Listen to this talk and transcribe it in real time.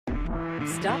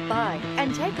Stop by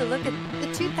and take a look at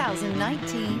the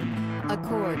 2019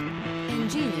 Accord.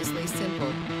 Ingeniously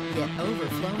simple, yet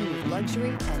overflowing with luxury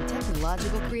and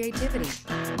technological creativity.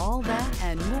 All that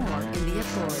and more in the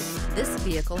Accord. This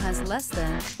vehicle has less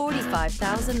than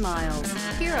 45,000 miles.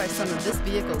 Here are some of this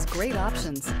vehicle's great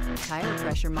options: tire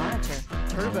pressure monitor,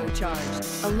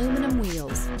 turbocharged, aluminum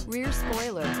wheels, rear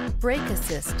spoiler, brake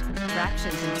assist,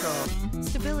 traction control,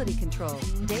 stability control,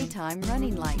 daytime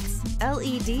running lights,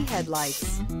 LED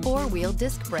headlights, four-wheel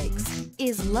disc brakes.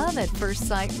 Is love at first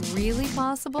sight really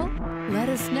possible? Let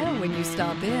us know when you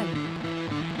stop in.